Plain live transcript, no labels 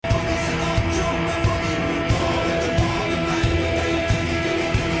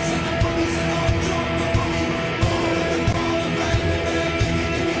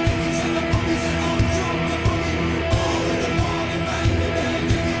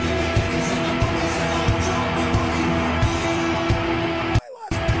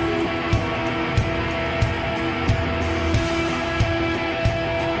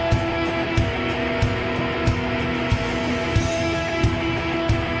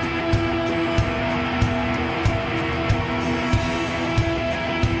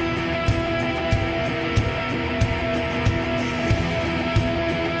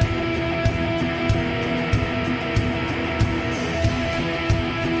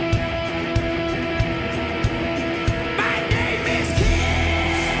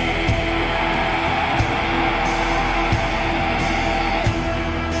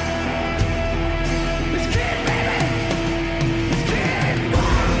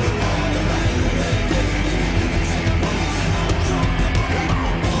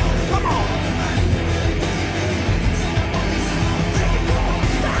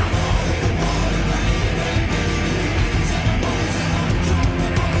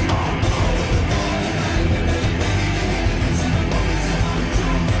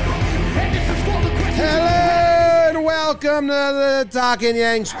Welcome to the Talkin'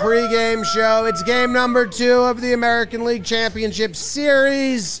 Yanks pregame show. It's game number 2 of the American League Championship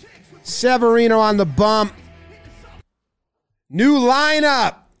Series. Severino on the bump. New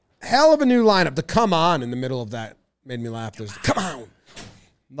lineup. Hell of a new lineup. The come on in the middle of that made me laugh. There's the come on.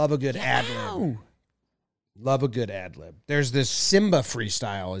 Love a good ad-lib. Love a good ad-lib. There's this Simba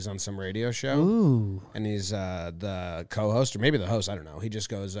freestyle. He's on some radio show. Ooh. And he's the co-host, or maybe the host, I don't know. He just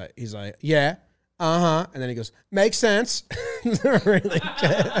goes, he's like, yeah, uh-huh. And then he goes, makes sense. Really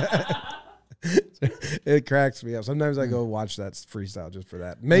it cracks me up. Sometimes I go watch that freestyle just for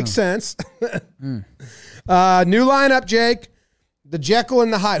that. Makes sense. New lineup, Jake. The Jekyll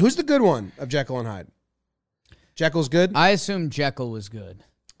and the Hyde. Who's the good one of Jekyll and Hyde? Jekyll's good? I assume Jekyll was good.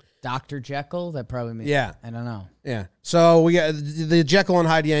 Dr. Jekyll? That probably means. Yeah. I don't know. Yeah. So we got the Jekyll and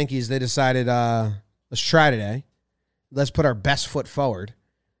Hyde Yankees. They decided, let's try today. Let's put our best foot forward.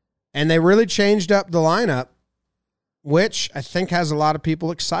 And they really changed up the lineup, which I think has a lot of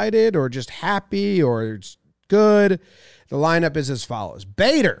people excited or just happy or it's good. The lineup is as follows.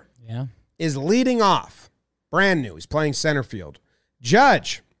 Bader is leading off. Brand new. He's playing center field.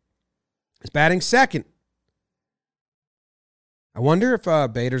 Judge is batting second. I wonder if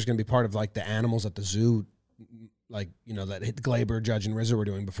Bader's going to be part of like the animals at the zoo, like, you know, that Glaber, Judge, and Rizzo were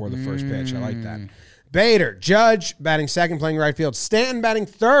doing before the first pitch. I like that. Bader, Judge batting second, playing right field. Stanton batting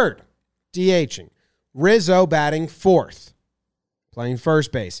third, DHing. Rizzo batting fourth, playing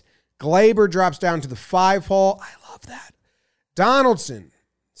first base. Glaber drops down to the 5 hole. I love that. Donaldson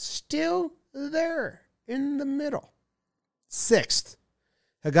still there in the middle. 6th.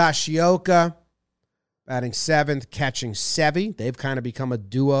 Higashioka batting 7th, catching Sevy. They've kind of become a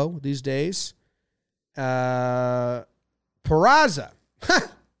duo these days. Peraza.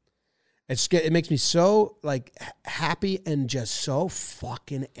 It makes me so like happy and just so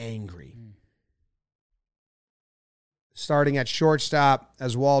fucking angry. Starting at shortstop,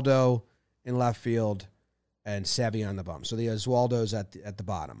 Oswaldo in left field, and Sevy on the bump. So the Oswaldo's at the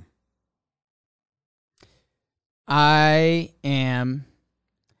bottom.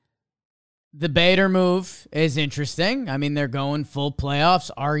 The Bader move is interesting. I mean, they're going full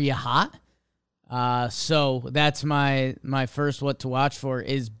playoffs. Are you hot? So that's my first what to watch for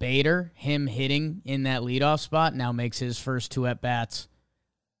is Bader. Him hitting in that leadoff spot now makes his first 2 at-bats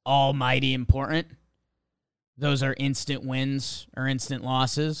almighty important. Those are instant wins or instant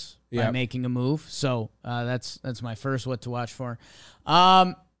losses by making a move. So that's my first what to watch for.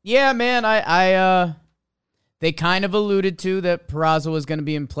 Yeah, man, they kind of alluded to that Peraza was going to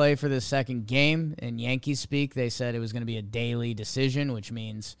be in play for the second game. In Yankees speak, they said it was going to be a daily decision, which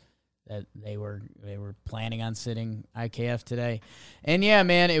means that they were planning on sitting IKF today. And yeah,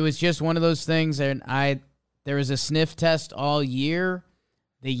 man, it was just one of those things. And there was a sniff test all year.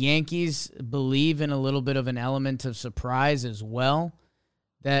 The Yankees believe in a little bit of an element of surprise as well.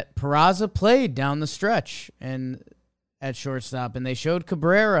 That Peraza played down the stretch and at shortstop, and they showed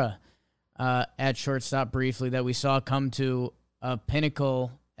Cabrera at shortstop briefly that we saw come to a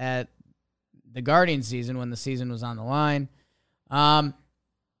pinnacle at the Guardian season when the season was on the line. And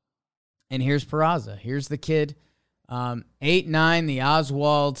here's Peraza. Here's the kid. 8-9, the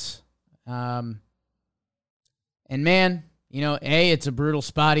Oswalds. And man, you know, it's a brutal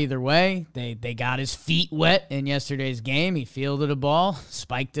spot either way. They got his feet wet in yesterday's game. He fielded a ball,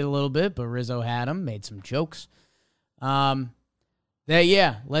 spiked it a little bit, but Rizzo had him, made some jokes. Let's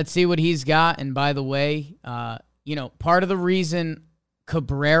see what he's got. And by the way, part of the reason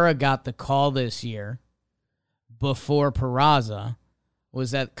Cabrera got the call this year before Peraza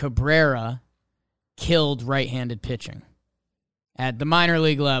was that Cabrera killed right-handed pitching. At the minor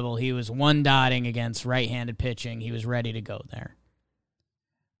league level, he was 1-dotting against right-handed pitching. He was ready to go there.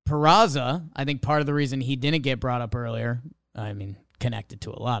 Peraza, I think part of the reason he didn't get brought up earlier, I mean, connected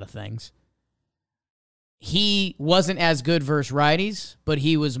to a lot of things, he wasn't as good versus righties, but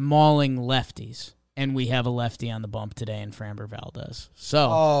he was mauling lefties. And we have a lefty on the bump today in Framber Valdez.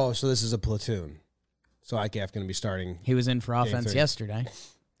 So this is a platoon. So IKF going to be starting. He was in for offense yesterday.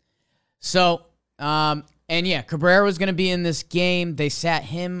 So, Cabrera was going to be in this game. They sat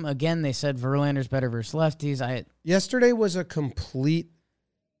him again. They said Verlander's better versus lefties. Yesterday was a complete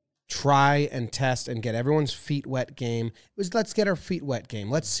try and test and get everyone's feet wet game. It was let's get our feet wet game.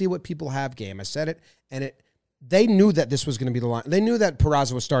 Let's see what people have game. I said it, and they knew that this was going to be the line. They knew that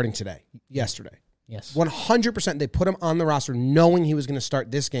Peraza was starting yesterday. Yes. 100%. They put him on the roster knowing he was going to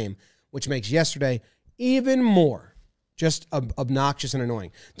start this game, which makes yesterday even more just obnoxious and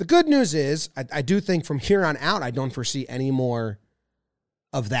annoying. The good news is I do think from here on out, I don't foresee any more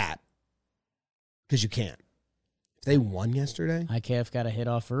of that because you can't. If they won yesterday. IKF got a hit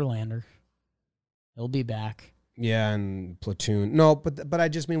off Verlander. He'll be back. Yeah, and platoon. No, but I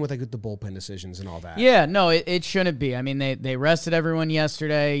just mean with like the bullpen decisions and all that. Yeah, no, it shouldn't be. I mean, they rested everyone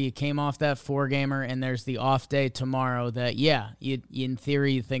yesterday. You came off that 4-gamer, and there's the off day tomorrow that, yeah, you in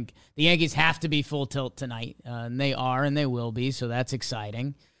theory, you think the Yankees have to be full tilt tonight. And they are, and they will be, so that's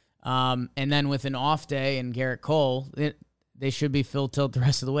exciting. And then with an off day and Garrett Cole, they should be full tilt the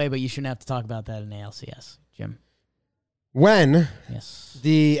rest of the way, but you shouldn't have to talk about that in ALCS, Jim. When Yes.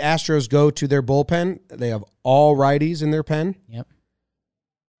 the Astros go to their bullpen, they have all righties in their pen. Yep.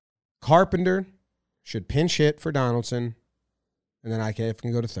 Carpenter should pinch hit for Donaldson, and then IKF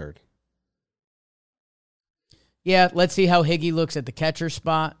can go to third. Yeah, let's see how Higgy looks at the catcher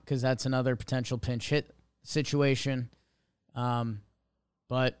spot, because that's another potential pinch hit situation.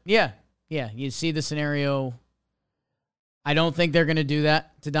 But, yeah, you see the scenario. I don't think they're going to do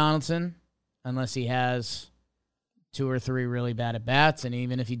that to Donaldson unless he has 2 or 3 really bad at-bats, and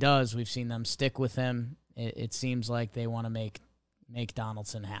even if he does, we've seen them stick with him. It seems like they want to make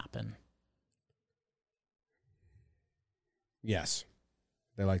Donaldson happen. Yes,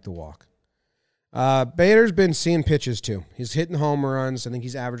 they like to walk. Bader's been seeing pitches, too. He's hitting home runs. I think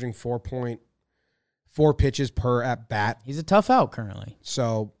he's averaging 4.4 pitches per at-bat. He's a tough out currently.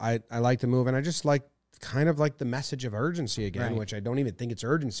 So I like the move, and I just like kind of like the message of urgency again, right. Which I don't even think it's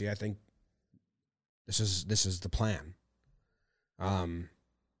urgency. I think this is the plan.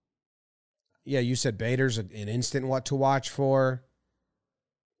 Yeah, you said Bader's an instant what to watch for.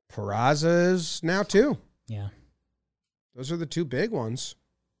 Peraza is now too. Yeah. Those are the 2 big ones.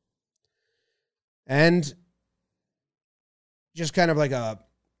 And just kind of like a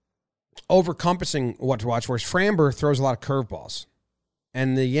overcompassing what to watch for is Framber throws a lot of curveballs.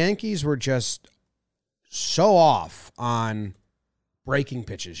 And the Yankees were just so off on breaking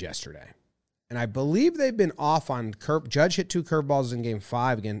pitches yesterday. And I believe they've been off on curve. Judge hit 2 curveballs in Game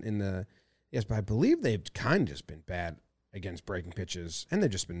 5 again but I believe they've kind of just been bad against breaking pitches, and they've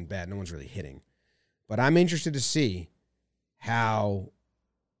just been bad. No one's really hitting. But I'm interested to see how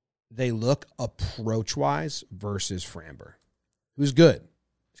they look approach-wise versus Framber, who's good.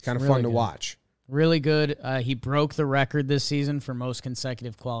 It's kind of really fun to watch. Really good. He broke the record this season for most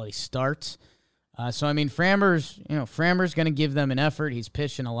consecutive quality starts. So, I mean, Framber's going to give them an effort. He's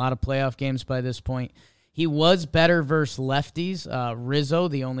pitched in a lot of playoff games by this point. He was better versus lefties. Rizzo,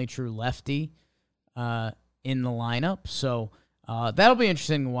 the only true lefty in the lineup. So, that'll be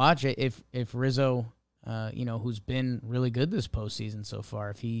interesting to watch if Rizzo, who's been really good this postseason so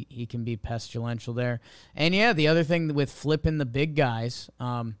far, if he can be pestilential there. And, yeah, the other thing with flipping the big guys,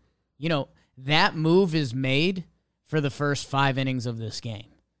 that move is made for the first 5 innings of this game.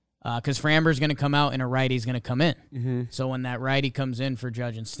 Because Framber's going to come out and a righty's going to come in. Mm-hmm. So when that righty comes in for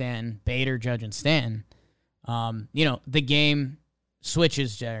Judge and Stanton, Bader, Judge and Stanton, the game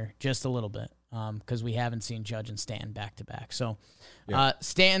switches there just a little bit because we haven't seen Judge and Stanton back-to-back. So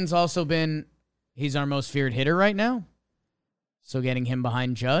Stanton's also he's our most feared hitter right now. So getting him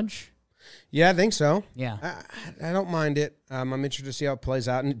behind Judge. Yeah, I think so. Yeah. I don't mind it. I'm interested to see how it plays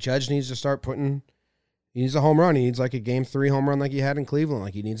out. And Judge needs to start he needs a home run. He needs like a Game 3 home run like he had in Cleveland.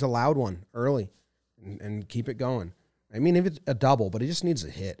 Like he needs a loud one early and keep it going. I mean, if it's a double, but he just needs a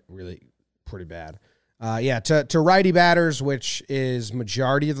hit really pretty bad. To righty batters, which is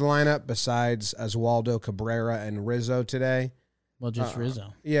majority of the lineup besides Oswaldo, Cabrera, and Rizzo today. Well, just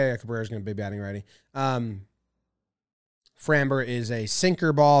Rizzo. Yeah, Cabrera's going to be batting righty. Framber is a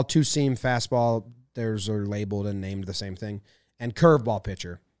sinker ball, 2-seam fastball. Theirs are labeled and named the same thing. And curveball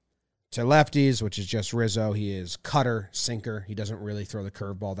pitcher. To lefties, which is just Rizzo, he is cutter, sinker. He doesn't really throw the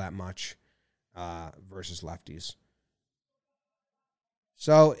curveball that much versus lefties.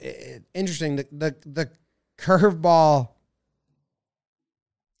 So, interesting. The curveball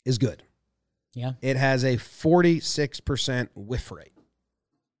is good. Yeah. It has a 46% whiff rate.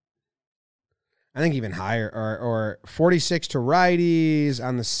 I think even higher, or 46 to righties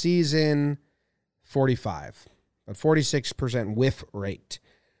on the season, 45. But 46% whiff rate.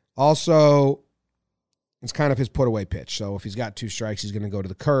 Also, it's kind of his put-away pitch. So if he's got 2 strikes, he's going to go to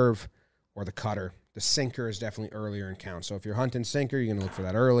the curve or the cutter. The sinker is definitely earlier in count. So if you're hunting sinker, you're going to look for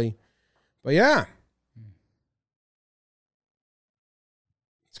that early. But, yeah.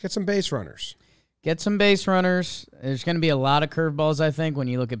 Let's get some base runners. There's going to be a lot of curveballs, I think, when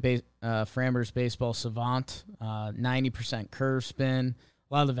you look at Framber's Baseball Savant. 90% curve spin.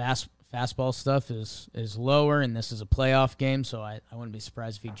 A lot of the fastball stuff is lower, and this is a playoff game, so I wouldn't be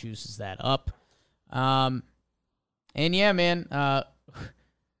surprised if he juices that up. And yeah, man,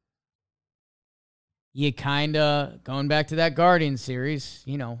 you kind of, going back to that Guardians series,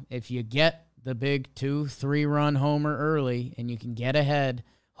 if you get the big 2-3 run homer early and you can get ahead,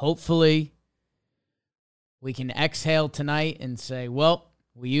 hopefully we can exhale tonight and say, well,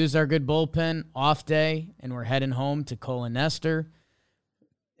 we used our good bullpen, off day, and we're heading home to Cole and Nestor.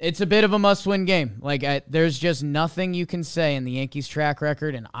 It's a bit of a must-win game. Like, there's just nothing you can say in the Yankees' track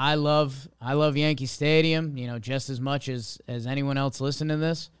record, and I love Yankee Stadium, just as much as anyone else listening to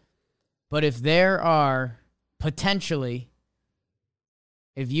this. But if there are potentially,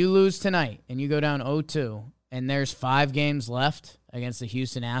 if you lose tonight and you go down 0-2, and there's 5 games left against the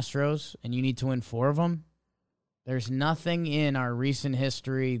Houston Astros, and you need to win 4 of them, there's nothing in our recent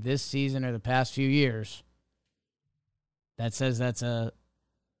history this season or the past few years that says that's a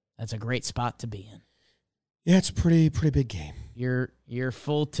great spot to be in. Yeah, it's a pretty big game. You're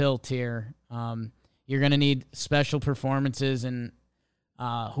full tilt here. You're going to need special performances, and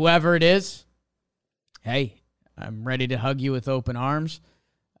whoever it is, hey, I'm ready to hug you with open arms.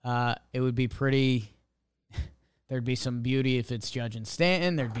 It would be pretty. There'd be some beauty if it's Judge and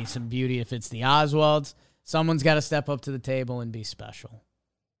Stanton. There'd be some beauty if it's the Oswalds. Someone's got to step up to the table and be special.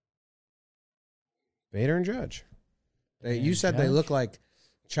 Bader and Judge. You said they look like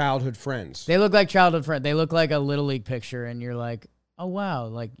childhood friends. They look like childhood friends. They look like a Little League picture, and you're like, oh, wow.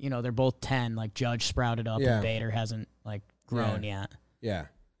 Like, they're both 10. Like, Judge sprouted up, and Bader hasn't, grown yet. Yeah.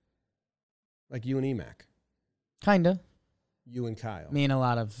 Like you and Emac. Kind of. You and Kyle. Me and a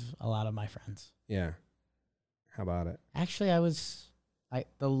lot of my friends. Yeah. How about it? Actually,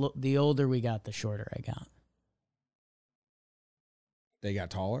 the older we got, the shorter I got. They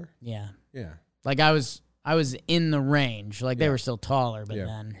got taller? Yeah. Yeah. Like I was in the range. Like they were still taller, but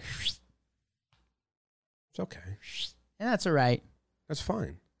then it's okay. And that's all right. That's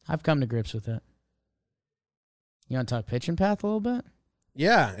fine. I've come to grips with it. You want to talk pitching path a little bit?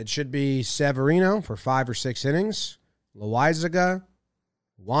 Yeah, it should be Severino for 5 or 6 innings. Loaizaga,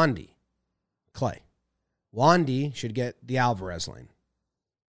 Wandy, Clay. Wandy should get the Alvarez lane.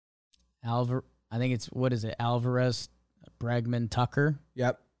 I think it's, Alvarez, Bregman, Tucker?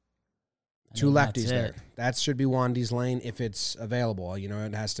 Yep. 2 lefties there. That should be Wandy's lane if it's available.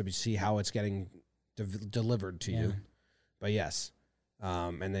 It has to see how it's getting delivered to you. But yes.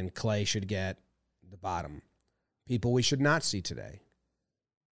 And then Clay should get the bottom. People we should not see today.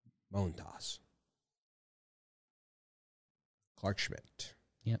 Montas. Clark Schmidt.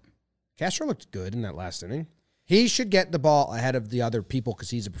 Yep. Castro looked good in that last inning. He should get the ball ahead of the other people because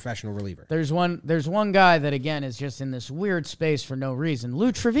he's a professional reliever. There's one guy that, again, is just in this weird space for no reason.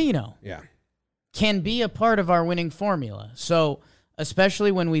 Lou Trevino. Yeah. Can be a part of our winning formula. So,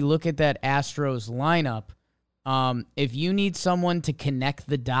 especially when we look at that Astros lineup, if you need someone to connect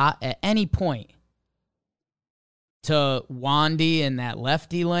the dot at any point to Wandy in that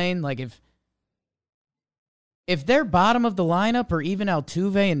lefty lane, like if they're bottom of the lineup or even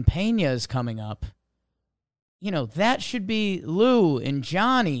Altuve and Pena is coming up, that should be Lou and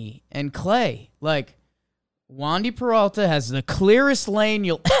Johnny and Clay. Like, Wandy Peralta has the clearest lane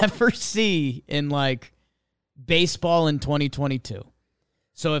you'll ever see in, baseball in 2022.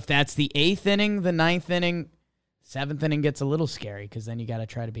 So if that's the 8th inning, the 9th inning, 7th inning gets a little scary because then you got to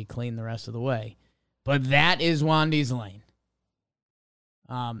try to be clean the rest of the way. But that is Wandy's lane.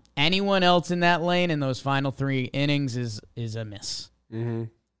 Anyone else in that lane in those final 3 innings is a miss. Mm-hmm.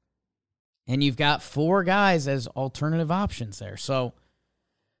 And you've got 4 guys as alternative options there. So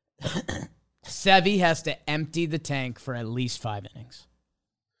Sevy has to empty the tank for at least 5 innings.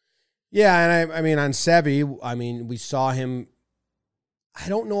 Yeah, and I mean, on Sevy, we saw him. I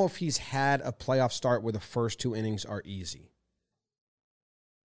don't know if he's had a playoff start where the first 2 innings are easy.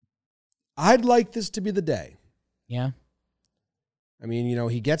 I'd like this to be the day. Yeah. I mean,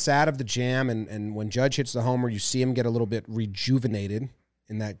 he gets out of the jam, and when Judge hits the homer, you see him get a little bit rejuvenated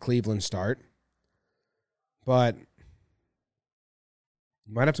in that Cleveland start. But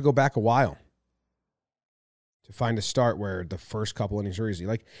you might have to go back a while to find a start where the first couple innings are easy.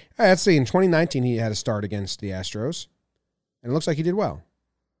 Like, let's see, in 2019, he had a start against the Astros, and it looks like he did well.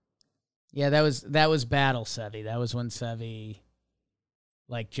 Yeah, that was Battle Sevy. That was when Sevy,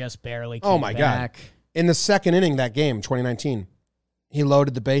 just barely came back. God. In the second inning that game, 2019, he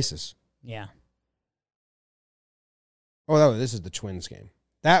loaded the bases. Yeah. Oh, this is the Twins game.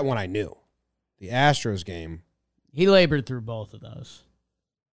 That one I knew. The Astros game. He labored through both of those.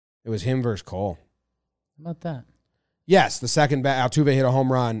 It was him versus Cole. How about that? Yes, the second Altuve hit a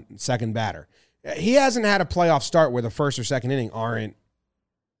home run, second batter. He hasn't had a playoff start where the first or second inning aren't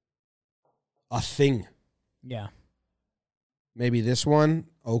a thing. Yeah. Maybe this one,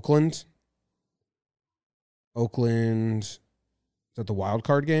 Oakland. Is that the wild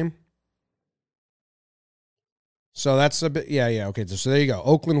card game? So that's a bit, yeah. Okay, so there you go.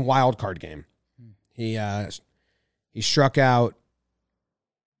 Oakland wild card game. He struck out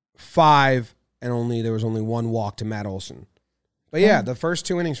 5 and there was only one walk to Matt Olson. But yeah, the first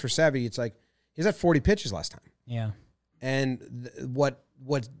 2 innings for Sevy, it's like he's at 40 pitches last time. Yeah. And what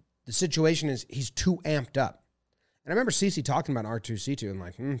the situation is, he's too amped up. And I remember CeCe talking about R2C2 and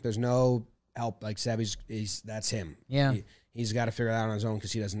like, there's no help. Like Sevy's that's him. Yeah. He's got to figure it out on his own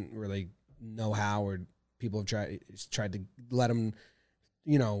because he doesn't really know how, or people have tried to let him,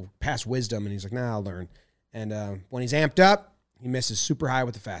 pass wisdom, and he's like, nah, I'll learn. And when he's amped up, he misses super high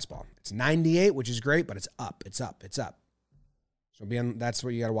with the fastball. It's 98, which is great, but it's up. So that's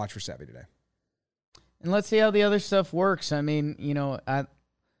what you got to watch for Sevy today. And let's see how the other stuff works. I mean,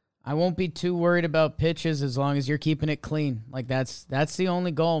 I won't be too worried about pitches as long as you're keeping it clean. Like that's the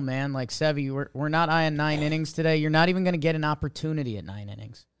only goal, man. Like Sevy, we're not eyeing 9 innings today. You're not even going to get an opportunity at 9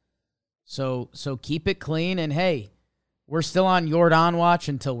 innings. So keep it clean. And hey, we're still on Yordan watch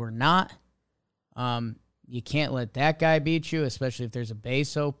until we're not. You can't let that guy beat you, especially if there's a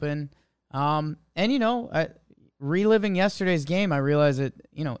base open. Reliving yesterday's game, I realized that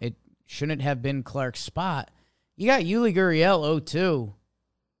it shouldn't have been Clark's spot. You got Yuli Gurriel 0-2.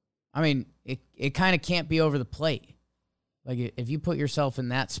 I mean, it kind of can't be over the plate. Like, if you put yourself in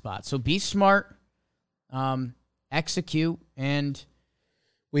that spot. So be smart, execute, and...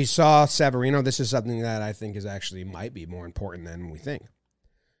 We saw Severino. This is something that I think might be more important than we think.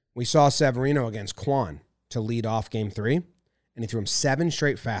 We saw Severino against Kwan to lead off Game 3, and he threw him 7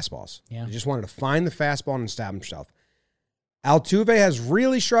 straight fastballs. Yeah. He just wanted to find the fastball and stab himself. Altuve has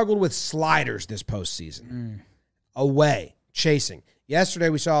really struggled with sliders this postseason. Away, chasing. Yesterday,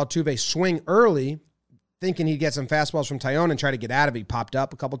 we saw Altuve swing early, thinking he'd get some fastballs from Taillon and try to get out of it. He popped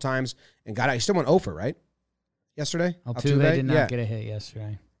up a couple times and got out. He still went 0 for, right? Yesterday? Altuve did not get a hit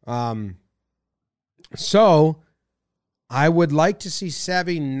yesterday. So I would like to see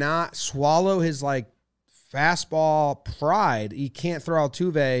Sevy not swallow his fastball pride. He can't throw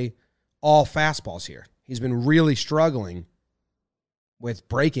Altuve all fastballs here. He's been really struggling with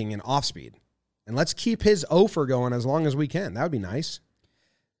breaking and off speed. And let's keep his offer going as long as we can. That would be nice.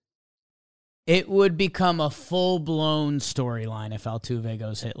 It would become a full-blown storyline if Altuve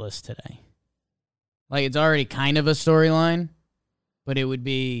goes hitless today. Like, it's already kind of a storyline, but it would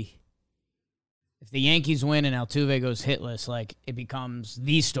be, if the Yankees win and Altuve goes hitless, it becomes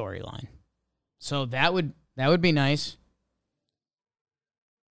the storyline. So that would be nice.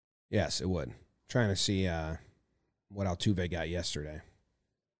 Yes, it would. Trying to see what Altuve got yesterday.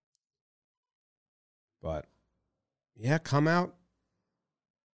 But, yeah, come out.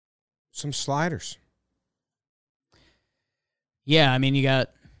 Some sliders. Yeah, I mean, you got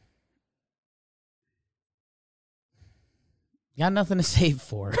nothing to save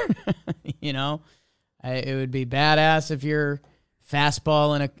for. It would be badass if you're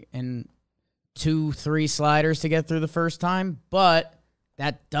fastball and 2-3 sliders to get through the first time, but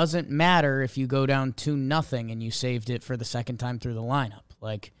that doesn't matter if you go down 2-0 and you saved it for the second time through the lineup.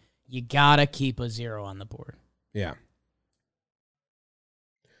 You gotta keep a 0 on the board. Yeah.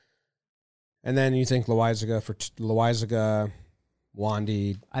 And then you think Loizaga,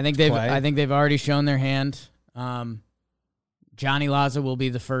 Wandy. I think they've already shown their hand. Johnny Laza will be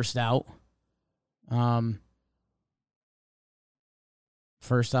the first out.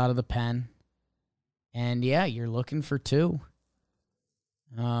 First out of the pen. And yeah, you're looking for 2.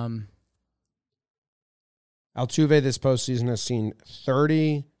 Altuve this postseason has seen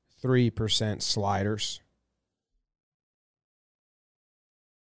 33% sliders.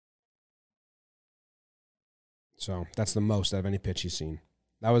 So that's the most out of any pitch he's seen.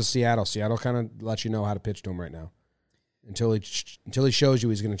 That was Seattle. Seattle kind of lets you know how to pitch to him right now. Until he shows you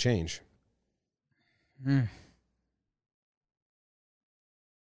he's going to change. All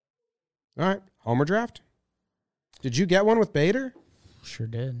right. Homer draft. Did you get one with Bader? Sure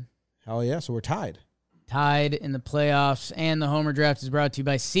did. Hell yeah. So we're tied. Tied in the playoffs, and the Homer draft is brought to you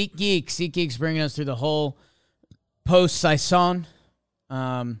by SeatGeek. SeatGeek's bringing us through the whole post-Saison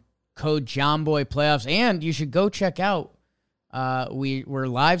code JOHNBOY playoffs, and you should go check out. We're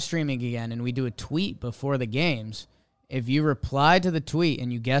live streaming again, and we do a tweet before the games. If you reply to the tweet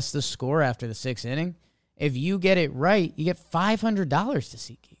and you guess the score after the 6th inning, if you get it right, you get $500 to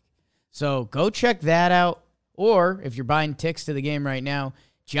SeatGeek. So go check that out, or if you're buying tickets to the game right now,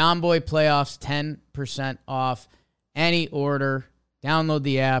 JOHNBOY playoffs, 10% off any order. Download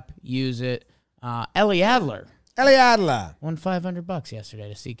the app, use it. Ellie Adler won $500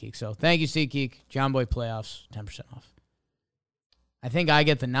 yesterday to SeatGeek. So thank you, SeatGeek. JOHNBOY playoffs, 10% off. I think I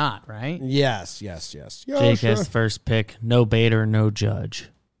get the nod, right? Yes. Jake has first pick. No Bader, no Judge.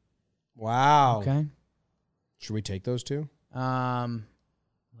 Wow. Okay. Should we take those 2? Let's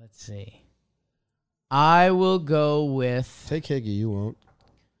see. I will go with... Take Higgy, you won't.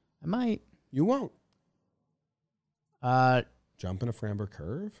 I might. You won't. I'm Jump in a Framber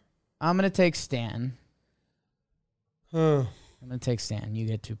curve? going to take Stan. Huh. I'm going to take Stan. You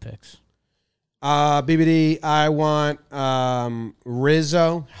get 2 picks. BBD, I want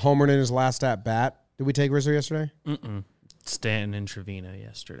Rizzo homered in his last at bat. Did we take Rizzo yesterday? Mm-mm. Stanton and Trevino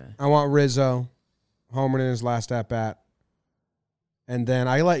yesterday. I want Rizzo homered in his last at bat. And then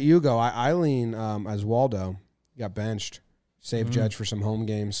I let you go. I lean as Waldo. He got benched. Save Judge for some home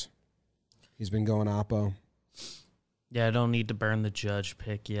games. He's been going oppo. Yeah, I don't need to burn the Judge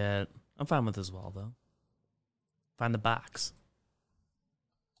pick yet. I'm fine with as well, though. Find the box.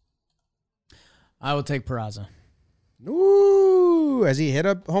 I will take Peraza. Ooh, has he hit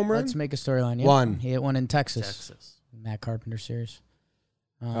a home run? Let's make a storyline. Yep. One. He hit one in Texas. Matt Carpenter series.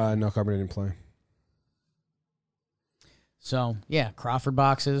 No, Carpenter didn't play. So, yeah, Crawford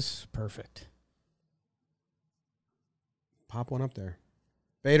boxes, perfect. Pop one up there.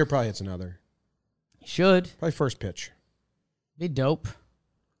 Bader probably hits another. He should. Probably first pitch. Be dope.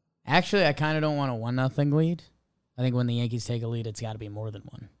 Actually, I kind of don't want a 1-0 lead. I think when the Yankees take a lead, it's got to be more than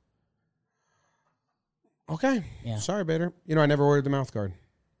 1. Okay. Yeah. Sorry, Bader. You know, I never ordered the mouth guard.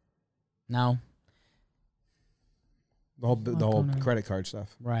 No. The whole credit card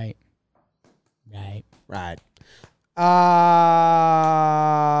stuff. Right.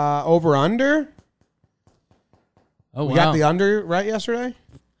 Over under? Oh, we got the under right yesterday?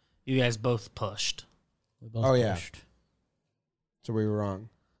 You guys both pushed. We both pushed. So we were wrong.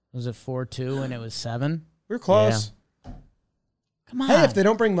 Was it 4-2 and it was 7? We were close. Yeah. Come on. Hey, if they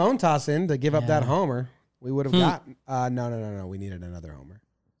don't bring Montas in to give up that homer, we would have got... No. We needed another homer.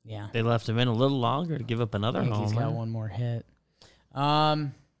 Yeah. They left him in a little longer to give up another homer. He's got one more hit.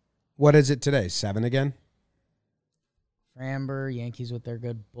 What is it today? 7 again? Framber, Yankees with their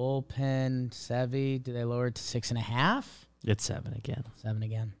good bullpen. Sevy, do they lower it to 6.5? It's 7 again. 7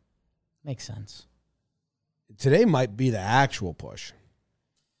 again. Makes sense. Today might be the actual push.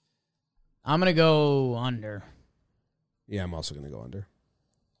 I'm going to go under. Yeah, I'm also going to go under.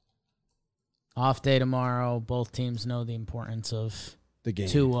 Off day tomorrow. Both teams know the importance of the game.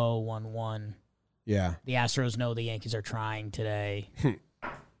 2-0, 1-1. Yeah. The Astros know the Yankees are trying today.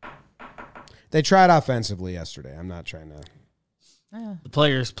 They tried offensively yesterday. I'm not trying to... The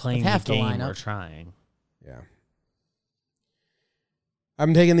players playing the game are lineup. trying. Yeah.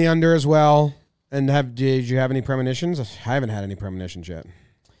 I'm taking the under as well. And did you have any premonitions? I haven't had any premonitions yet.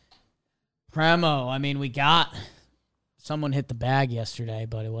 Premo, I mean, we got... Someone hit the bag yesterday,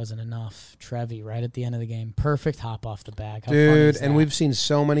 but it wasn't enough. Trevi, right at the end of the game. Perfect hop off the bag. How funny is that? And we've seen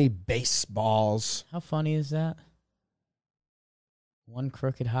so many baseballs. How funny is that? One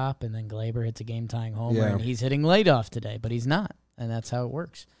crooked hop, and then Glaber hits a game-tying homer, and he's hitting leadoff today, but he's not, and that's how it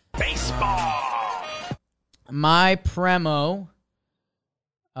works. Baseball! My premo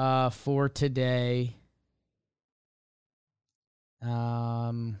for today,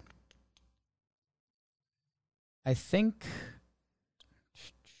 I think,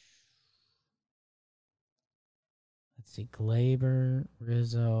 let's see, Glaber,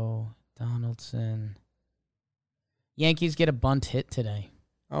 Rizzo, Donaldson. Yankees get a bunt hit today.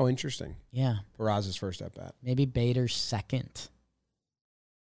 Oh, interesting. Yeah. Peraza's first at bat. Maybe Bader's second.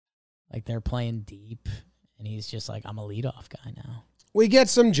 Like they're playing deep, and he's just like, I'm a leadoff guy now. We get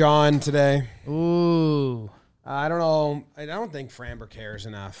some John today. Ooh. I don't know. I don't think Framber cares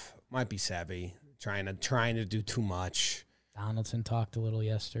enough. Might be Sevy. Trying to do too much. Donaldson talked a little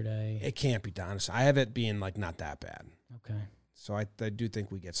yesterday. It can't be Donaldson. I have it being like not that bad. Okay. So I do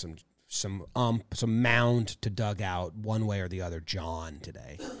think we get some mound to dug out one way or the other. John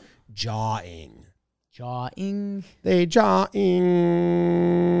today, jawing. They jawing.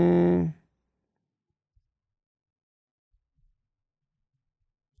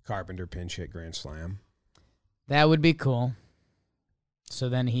 Carpenter pinch hit grand slam. That would be cool. So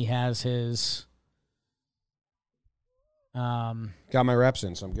then he has his. Got my reps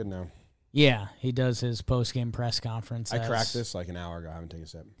in, so I'm good now. Yeah, he does his post-game press conference. I cracked this like an hour ago. I haven't taken a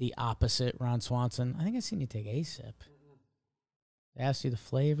sip. The opposite, Ron Swanson. I think I seen you take a sip. They asked you the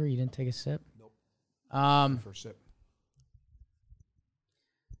flavor. You didn't take a sip? Nope. First sip.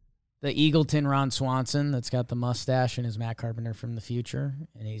 The Eagleton Ron Swanson that's got the mustache and is Matt Carpenter from the future.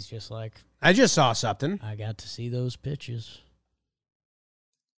 And he's just like, I just saw something. I got to see those pitches.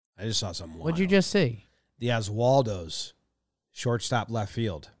 I just saw something wild. What'd you just see? The Oswaldo's shortstop left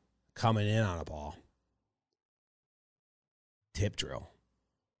field coming in on a ball. Tip drill.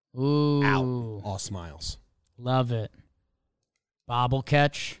 Ooh. Out. All smiles. Love it. Bobble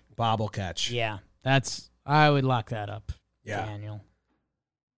catch. Yeah. I would lock that up. Yeah. Daniel.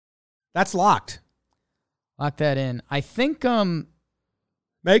 That's locked. Lock that in. I think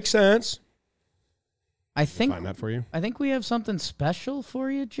makes sense. I think find that for you. I think we have something special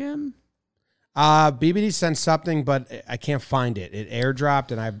for you, Jim. BBD sent something, but I can't find it. It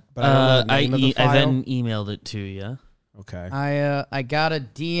airdropped, and I don't know the name of the file. I then emailed it to you. Okay. I got a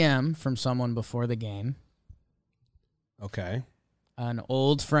DM from someone before the game. Okay. An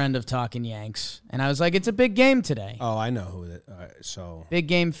old friend of Talking Yanks, and I was like, "It's a big game today." Oh, I know who it. So big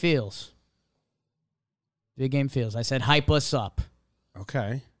game feels. Big game feels. I said, "Hype us up."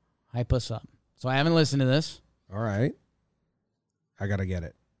 Okay. Hype us up. So I haven't listened to this. All right. I gotta get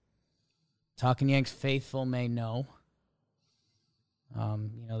it. Talking Yanks faithful may know.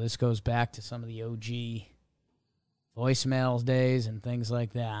 This goes back to some of the OG voicemails days and things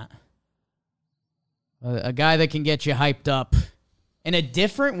like that. A guy that can get you hyped up in a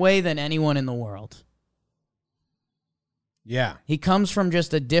different way than anyone in the world. Yeah. He comes from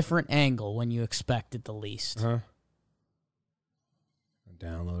just a different angle when you expect it the least. Uh-huh.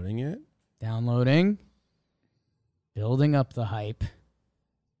 Downloading it. Downloading. Building up the hype.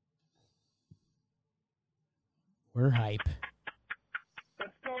 We're hype.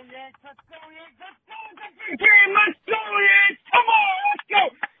 Let's go, Yanks. Let's go, Yanks. Let's go. It's a game. Let's go, Yanks. Come on. Let's go.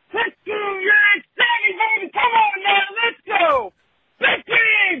 Let's go, Yanks. Sammy, baby. Come on now. Let's go. Big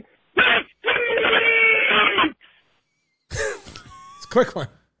game. Let's go, Yanks. It's a quick one.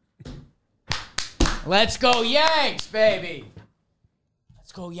 Let's go, Yanks, baby.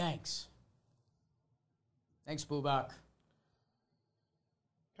 Let's go, Yanks. Thanks, Boobach.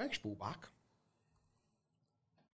 Thanks, Boobach.